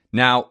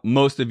Now,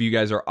 most of you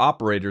guys are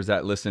operators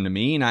that listen to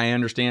me, and I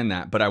understand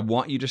that, but I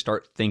want you to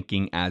start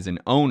thinking as an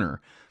owner.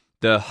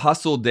 The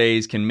hustle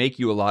days can make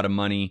you a lot of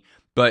money,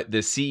 but the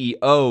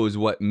CEO is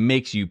what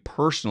makes you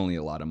personally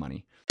a lot of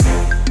money.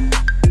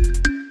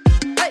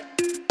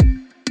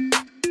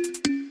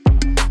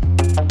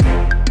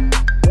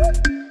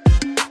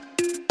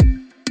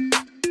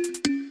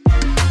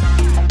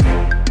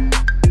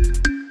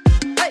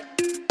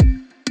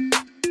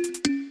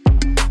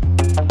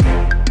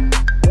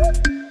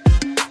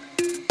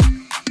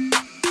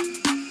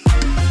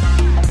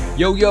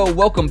 Yo,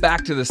 welcome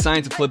back to the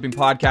Science of Flipping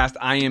podcast.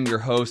 I am your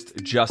host,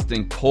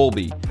 Justin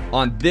Colby.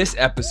 On this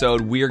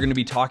episode, we are going to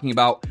be talking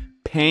about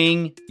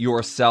paying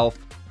yourself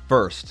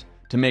first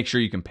to make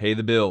sure you can pay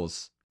the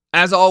bills.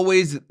 As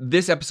always,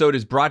 this episode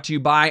is brought to you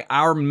by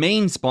our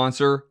main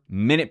sponsor,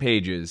 Minute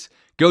Pages.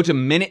 Go to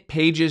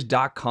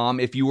minutepages.com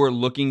if you are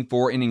looking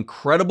for an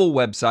incredible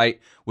website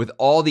with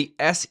all the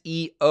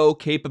SEO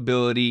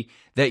capability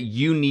that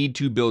you need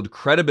to build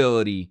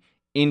credibility,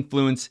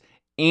 influence,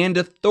 and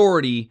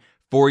authority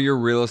for your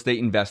real estate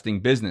investing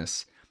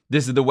business.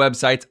 This is the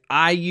websites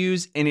I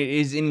use, and it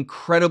is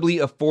incredibly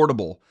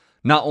affordable.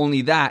 Not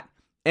only that,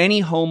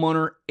 any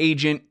homeowner,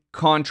 agent,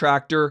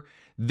 contractor,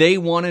 they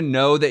want to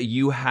know that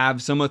you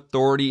have some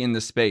authority in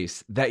the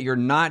space, that you're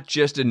not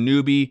just a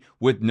newbie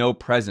with no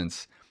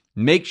presence.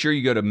 Make sure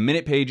you go to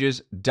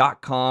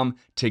minutepages.com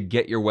to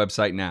get your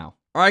website now.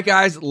 All right,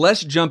 guys,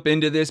 let's jump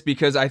into this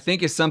because I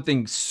think it's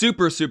something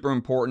super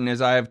important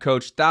as I have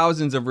coached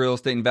thousands of real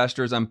estate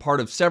investors. I'm part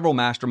of several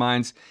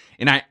masterminds,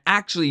 and I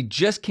actually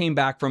just came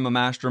back from a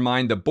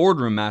mastermind, the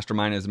Boardroom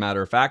Mastermind, as a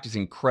matter of fact. It's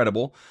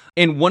incredible.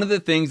 And one of the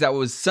things that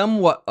was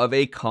somewhat of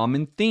a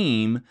common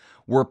theme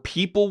were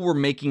people were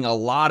making a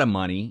lot of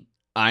money.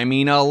 I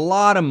mean, a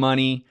lot of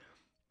money,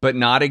 but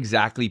not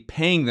exactly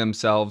paying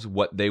themselves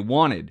what they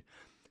wanted.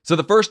 So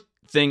the first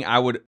thing I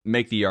would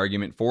make the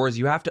argument for is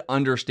you have to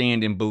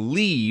understand and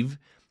believe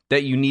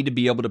that you need to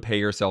be able to pay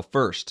yourself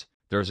first.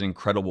 There's an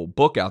incredible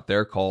book out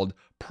there called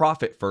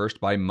Profit First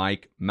by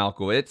Mike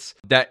Malkowitz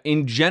that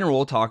in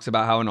general talks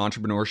about how an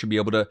entrepreneur should be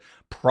able to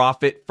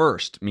profit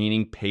first,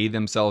 meaning pay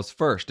themselves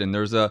first. And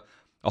there's a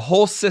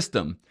whole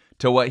system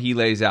to what he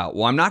lays out.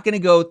 Well, I'm not going to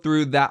go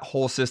through that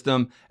whole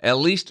system, at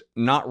least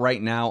not right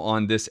now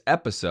on this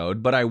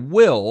episode, but I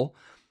will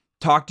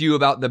talk to you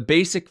about the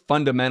basic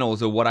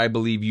fundamentals of what I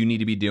believe you need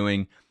to be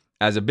doing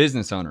as a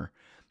business owner.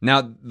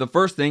 Now, the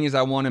first thing is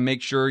I want to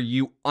make sure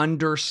you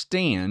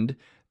understand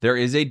there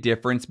is a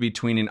difference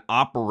between an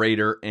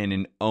operator and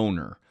an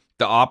owner.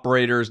 The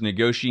operator is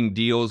negotiating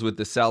deals with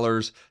the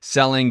sellers,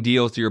 selling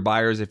deals to your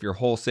buyers if you're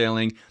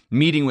wholesaling,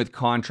 meeting with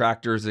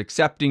contractors,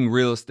 accepting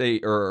real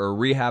estate or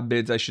rehab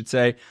bids, I should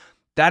say.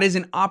 That is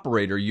an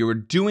operator. You're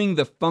doing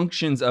the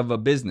functions of a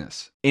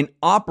business. An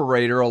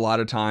operator, a lot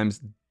of times,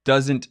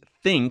 doesn't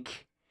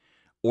think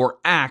or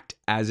act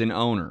as an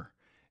owner.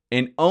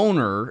 An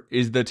owner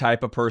is the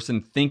type of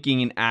person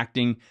thinking and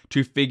acting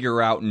to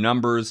figure out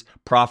numbers,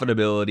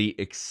 profitability,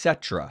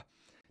 etc.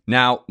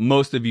 Now,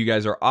 most of you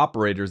guys are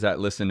operators that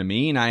listen to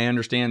me, and I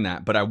understand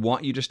that, but I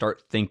want you to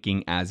start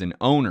thinking as an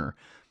owner.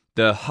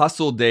 The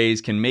hustle days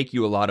can make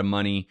you a lot of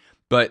money,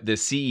 but the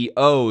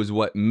CEO is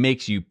what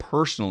makes you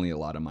personally a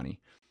lot of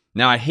money.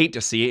 Now, I hate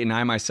to see it, and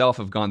I myself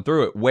have gone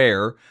through it,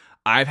 where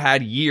I've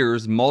had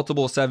years,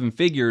 multiple seven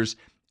figures,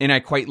 and I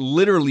quite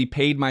literally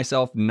paid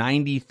myself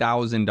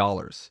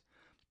 $90,000.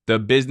 The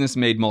business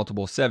made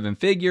multiple seven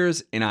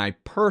figures, and I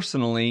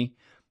personally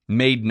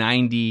made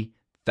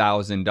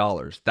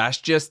 $90,000. That's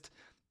just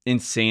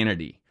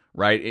insanity,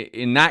 right?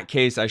 In that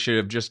case, I should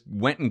have just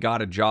went and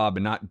got a job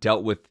and not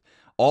dealt with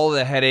all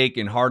the headache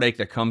and heartache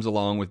that comes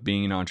along with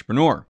being an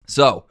entrepreneur.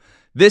 So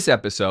this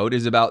episode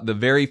is about the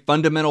very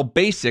fundamental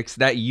basics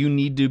that you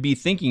need to be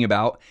thinking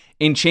about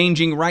and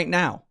changing right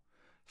now.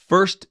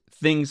 First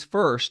things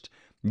first,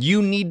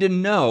 you need to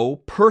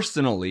know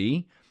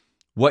personally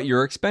what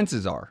your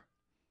expenses are.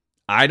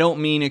 I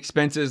don't mean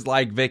expenses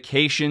like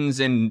vacations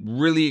and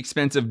really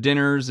expensive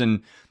dinners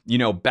and,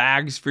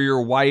 bags for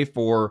your wife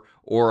or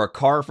a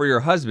car for your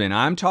husband.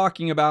 I'm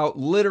talking about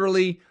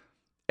literally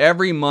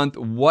every month,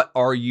 what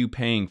are you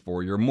paying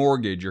for? Your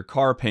mortgage, your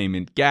car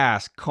payment,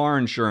 gas, car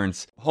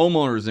insurance,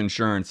 homeowner's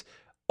insurance,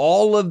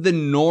 all of the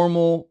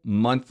normal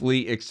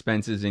monthly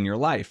expenses in your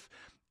life.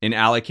 An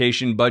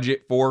allocation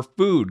budget for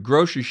food,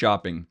 grocery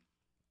shopping.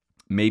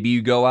 Maybe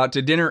you go out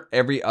to dinner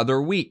every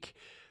other week,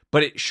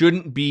 but it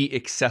shouldn't be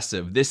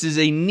excessive. This is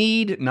a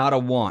need, not a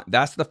want.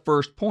 That's the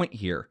first point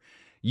here.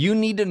 You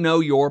need to know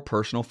your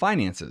personal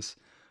finances.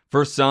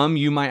 For some,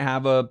 you might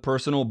have a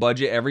personal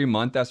budget every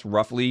month that's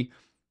roughly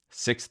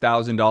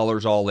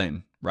 $6,000 all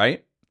in,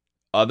 right?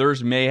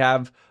 Others may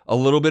have a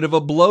little bit of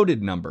a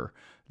bloated number.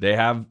 They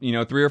have,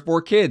 3 or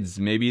 4 kids.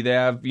 Maybe they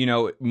have,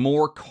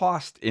 more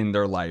cost in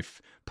their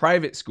life,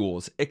 private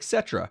schools,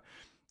 etc.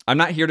 I'm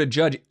not here to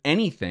judge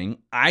anything.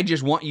 I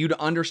just want you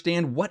to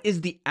understand what is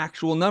the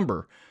actual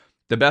number.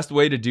 The best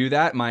way to do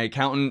that, my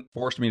accountant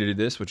forced me to do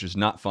this, which is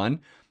not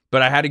fun,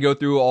 but I had to go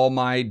through all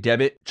my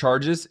debit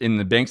charges in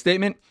the bank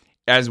statement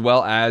as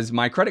well as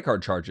my credit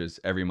card charges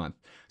every month.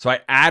 So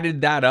I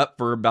added that up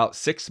for about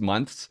 6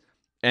 months,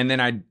 and then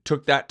I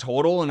took that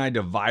total and I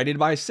divided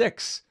by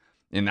 6,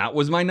 and that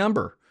was my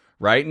number.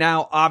 Right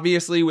now,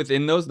 obviously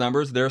within those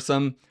numbers, there are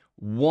some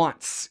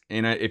wants.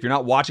 And if you're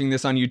not watching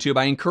this on YouTube,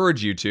 I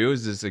encourage you to.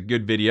 This is a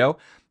good video.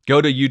 Go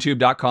to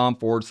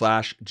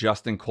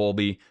youtube.com/Justin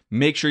Colby.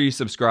 Make sure you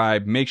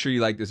subscribe. Make sure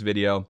you like this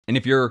video. And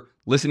if you're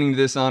listening to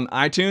this on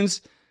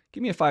iTunes,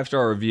 give me a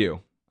 5-star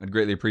review. I'd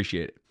greatly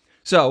appreciate it.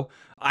 So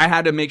I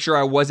had to make sure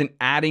I wasn't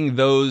adding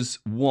those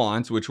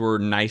wants, which were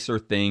nicer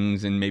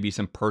things and maybe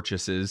some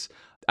purchases.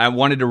 I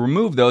wanted to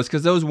remove those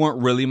because those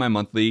weren't really my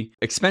monthly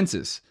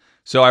expenses.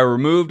 So I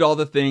removed all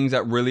the things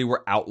that really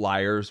were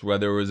outliers,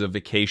 whether it was a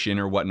vacation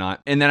or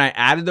whatnot. And then I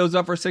added those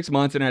up for 6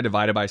 months and I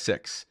divided by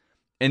 6.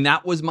 And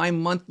that was my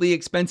monthly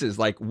expenses,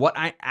 like what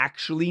I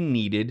actually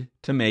needed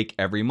to make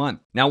every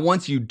month. Now,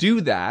 once you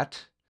do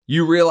that,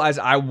 you realize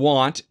I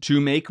want to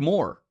make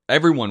more.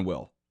 Everyone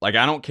will. Like,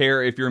 I don't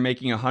care if you're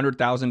making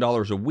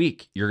 $100,000 a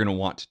week, you're going to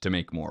want to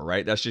make more,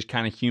 right? That's just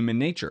kind of human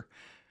nature.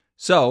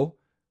 So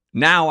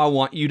now I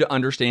want you to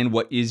understand,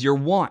 what is your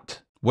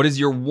want? What is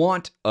your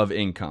want of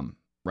income?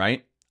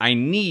 Right? I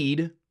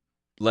need,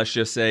 let's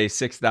just say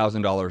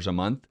 $6,000 a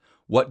month.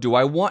 What do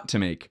I want to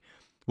make?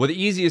 Well, the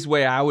easiest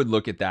way I would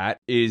look at that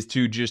is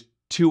to just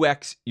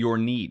 2x your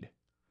need.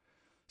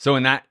 So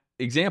in that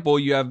example,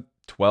 you have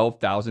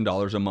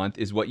 $12,000 a month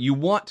is what you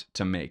want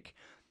to make.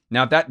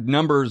 Now, if that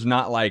number is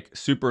not like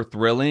super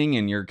thrilling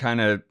and you're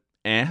kind of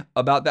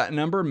about that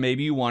number,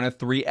 maybe you want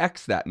to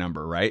 3x that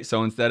number, right?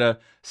 So instead of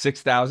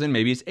 6,000,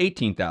 maybe it's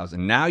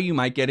 18,000. Now you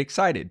might get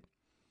excited.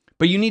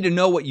 But you need to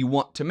know what you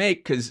want to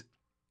make, because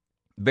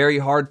very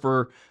hard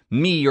for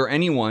me or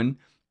anyone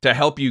to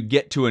help you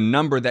get to a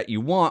number that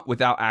you want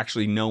without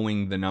actually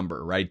knowing the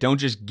number, right? Don't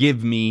just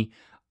give me,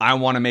 I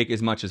want to make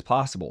as much as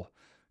possible.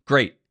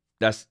 Great.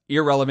 That's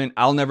irrelevant.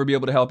 I'll never be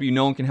able to help you.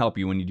 No one can help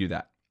you when you do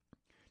that.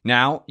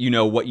 Now you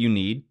know what you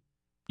need.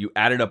 You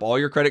added up all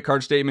your credit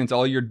card statements,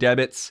 all your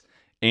debits,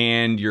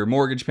 and your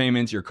mortgage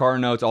payments, your car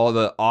notes, all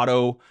the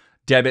auto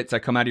debits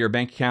that come out of your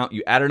bank account.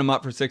 You added them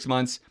up for 6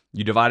 months.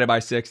 You divided by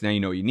 6. Now you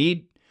know what you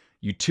need.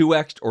 You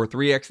 2x or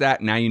 3x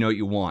that. Now you know what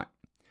you want.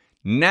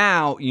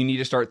 Now you need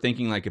to start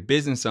thinking like a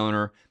business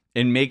owner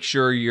and make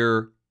sure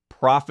you're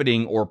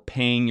profiting or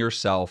paying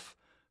yourself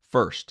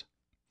first.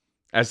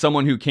 As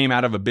someone who came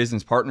out of a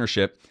business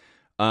partnership,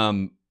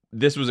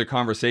 this was a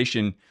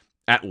conversation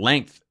at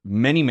length,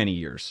 many, many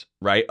years,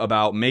 right?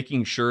 About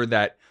making sure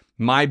that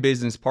my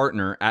business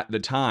partner at the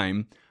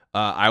time,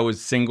 I was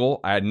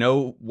single. I had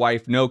no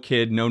wife, no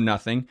kid, no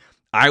nothing.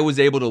 I was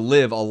able to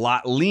live a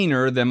lot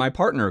leaner than my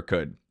partner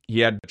could.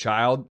 He had a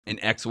child, an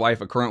ex-wife,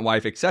 a current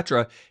wife,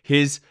 etc.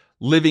 His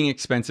living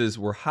expenses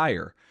were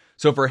higher.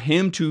 So for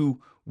him to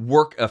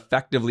work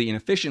effectively and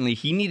efficiently,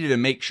 he needed to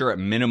make sure at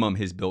minimum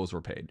his bills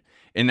were paid.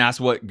 And that's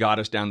what got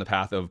us down the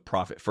path of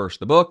Profit First,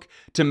 the book,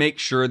 to make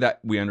sure that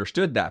we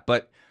understood that.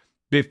 But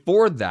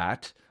before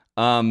that,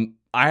 I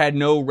had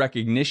no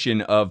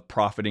recognition of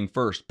profiting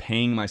first,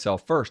 paying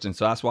myself first. And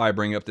so that's why I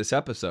bring up this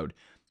episode.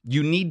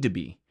 You need to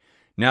be.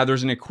 Now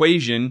there's an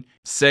equation,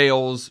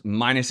 sales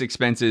minus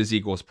expenses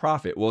equals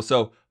profit. Well,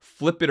 so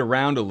flip it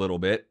around a little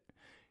bit.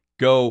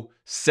 Go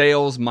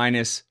sales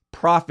minus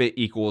profit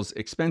equals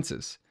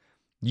expenses.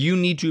 You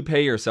need to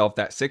pay yourself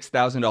that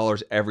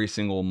 $6,000 every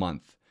single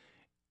month.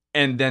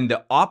 And then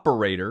the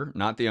operator,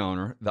 not the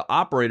owner, the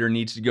operator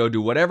needs to go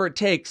do whatever it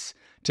takes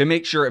to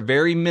make sure at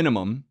very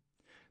minimum,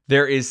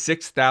 there is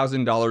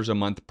 $6,000 a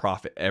month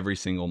profit every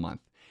single month.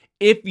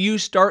 If you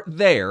start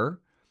there,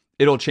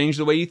 it'll change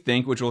the way you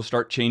think, which will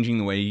start changing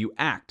the way you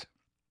act.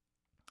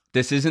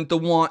 This isn't the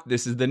want,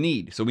 this is the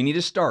need. So we need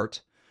to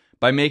start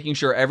by making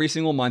sure every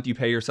single month you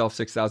pay yourself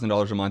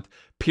 $6,000 a month,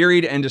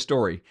 period, end of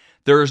story.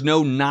 There is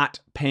no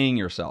not paying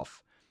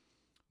yourself.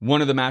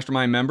 One of the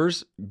mastermind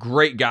members,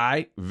 great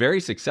guy,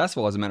 very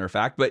successful as a matter of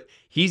fact, but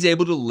he's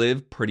able to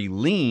live pretty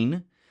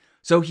lean.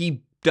 So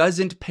he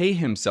doesn't pay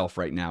himself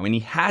right now, and he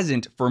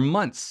hasn't for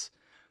months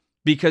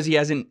because he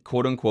hasn't,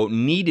 quote unquote,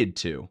 needed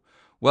to.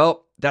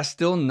 Well, that's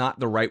still not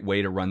the right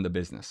way to run the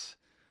business.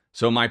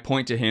 So my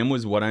point to him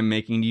was what I'm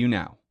making to you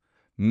now.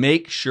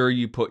 Make sure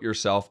you put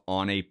yourself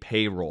on a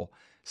payroll.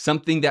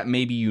 Something that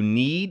maybe you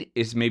need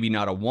is maybe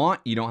not a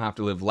want. You don't have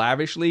to live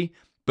lavishly,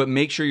 but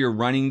make sure you're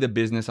running the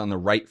business on the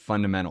right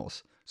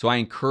fundamentals. So I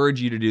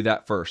encourage you to do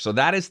that first. So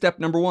that is step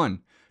number 1.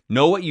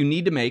 Know what you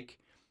need to make.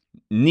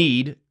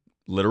 Need,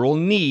 literal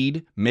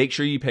need. Make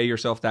sure you pay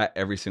yourself that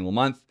every single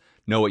month.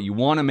 Know what you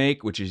want to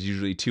make, which is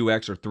usually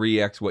 2x or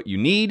 3x what you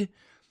need.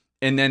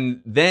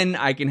 And then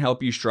I can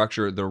help you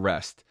structure the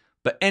rest.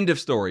 But end of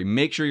story.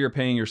 Make sure you're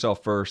paying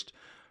yourself first.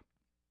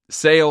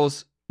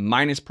 Sales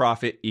minus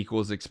profit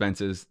equals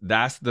expenses.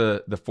 That's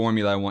the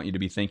formula I want you to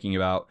be thinking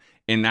about.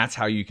 And that's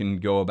how you can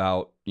go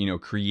about,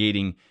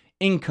 creating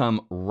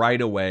income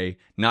right away,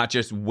 not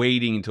just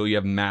waiting until you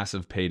have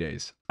massive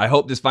paydays. I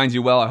hope this finds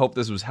you well. I hope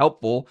this was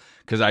helpful,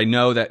 because I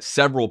know that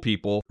several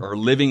people are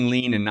living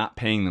lean and not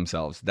paying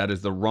themselves. That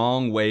is the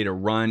wrong way to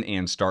run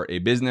and start a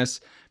business.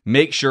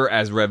 Make sure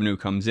as revenue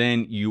comes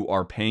in, you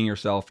are paying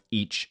yourself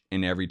each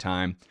and every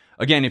time.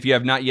 Again, if you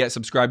have not yet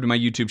subscribed to my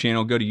YouTube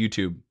channel, go to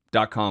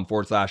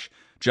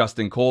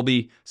youtube.com/Justin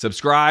Colby.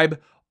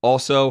 Subscribe.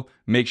 Also,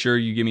 make sure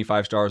you give me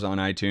 5 stars on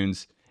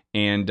iTunes.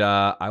 And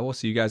I will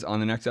see you guys on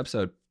the next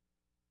episode.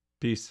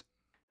 Peace.